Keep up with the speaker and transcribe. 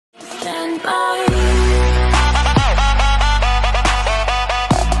stand by.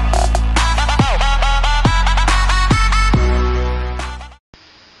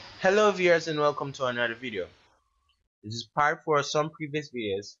 Hello viewers and welcome to another video. This is part 4 of some previous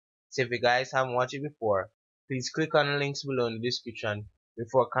videos, so if you guys haven't watched it before, please click on the links below in the description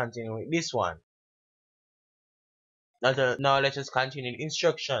before continuing with this one. Now let us continue the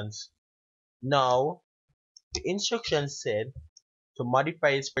instructions. Now, the instructions said to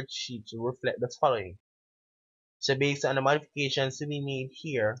modify the spreadsheet to reflect the following. So based on the modifications to be made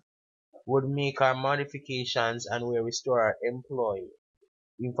here, would make our modifications and we'll restore our employee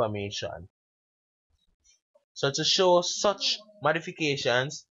information. So to show such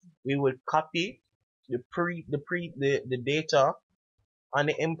modifications, we will copy the data on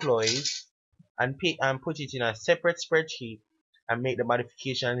the employees and put it in a separate spreadsheet and make the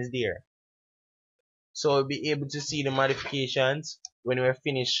modifications there. So we'll be able to see the modifications when we're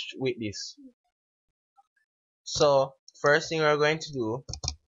finished with this. So first thing we're going to do,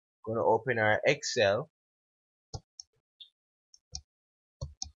 going to open our Excel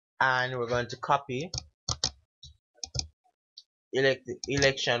and we're going to copy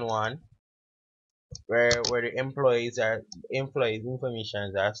election 1 where the employees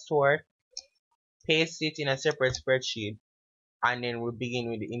information are stored, paste it in a separate spreadsheet, and then we'll begin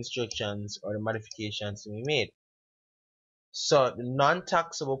with the instructions or the modifications to be made. So the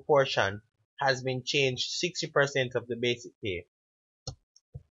non-taxable portion has been changed 60% of the basic pay.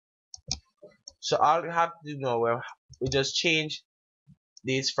 So all we have to do now, we just change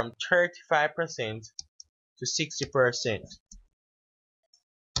this from 35% to 60%.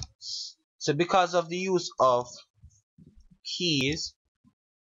 So because of the use of keys,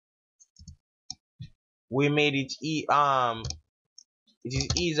 we made it is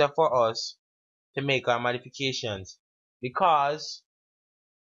easier for us to make our modifications because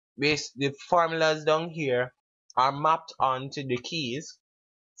the formulas down here are mapped onto the keys.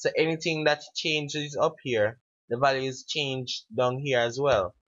 So anything that changes up here, the values change down here as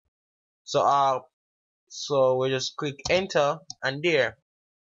well. So we just click enter, and there,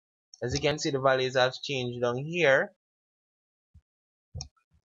 as you can see, the values have changed down here.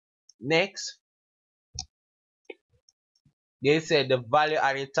 Next, they said the value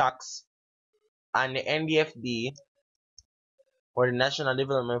added tax and the NDFD or the National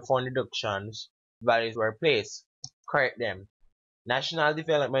Development Fund deductions values were placed. Correct them. National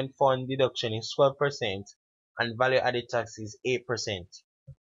Development Fund deduction is 12% and value added tax is 8%.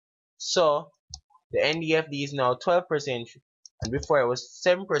 So the NDFD is now 12% and before it was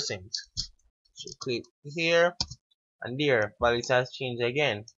 7%. So click here and there, values has changed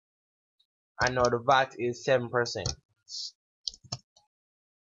again. And now the VAT is 7%.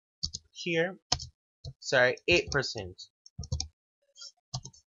 Here, sorry, 8%.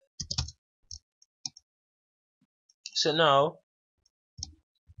 So now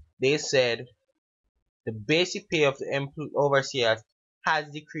they said the basic pay of the overseer has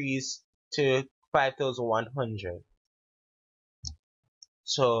decreased to 5,100.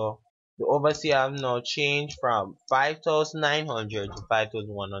 So the overseer have now changed from 5,900 to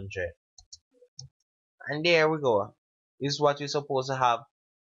 5,100. And there we go. This is what you're supposed to have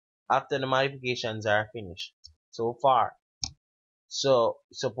after the modifications are finished so far. So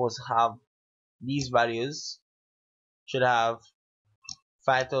you're supposed to have these values. Should have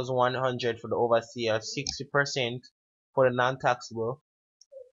 5,100 for the overseer, 60% for the non-taxable,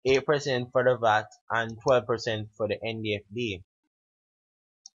 8% for the VAT, and 12% for the NDFD.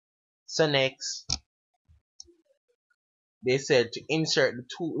 So next, they said to insert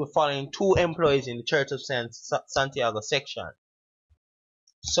the following two employees in the Church of Santiago section.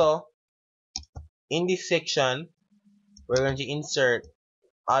 So in this section, we're going to insert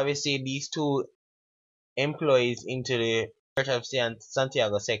obviously these two employees into the Church of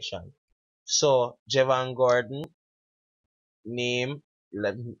Santiago section. So Javon Gordon, name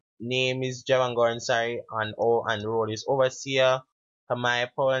is Javon Gordon, sorry, and role is overseer. My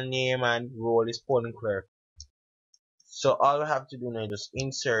Paul name and role is polling clerk. So all we have to do now is just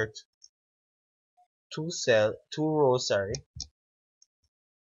insert two rows, sorry,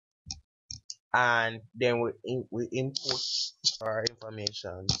 and then we input our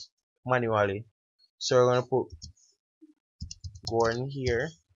information manually. So we're gonna put Gordon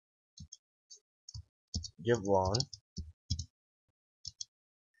here, Javon,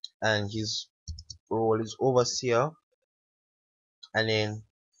 and his role is overseer, and then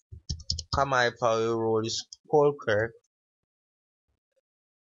Kamai Power role is poll clerk.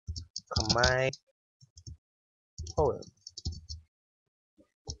 Kamai Power.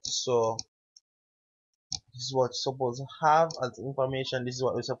 So This is what you're supposed to have as information. This is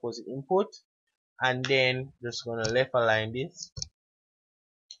what we're supposed to input, and then just gonna left align this,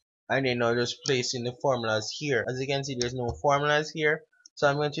 and then I'll just place in the formulas here. As you can see, there's no formulas here, so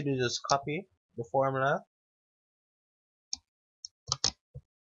I'm going to do just copy the formula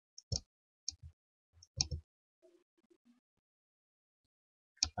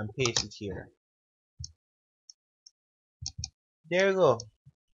and paste it here. There you go.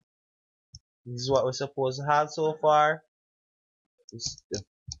 This is what we're supposed to have so far. It's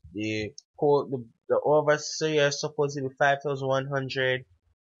the code, the overseer is supposed to be 5,100.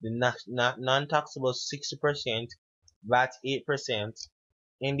 The non-taxable 60%, VAT 8%,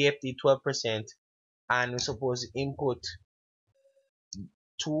 NDFT 12%, and we're supposed to input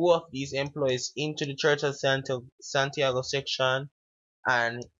two of these employees into the Church of Santiago section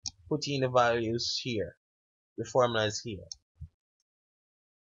and put in the values here, the formulas here.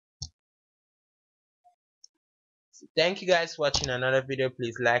 So thank you guys for watching another video.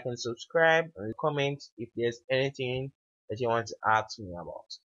 Please like and subscribe and comment if there's anything that you want to ask me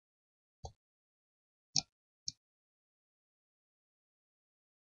about.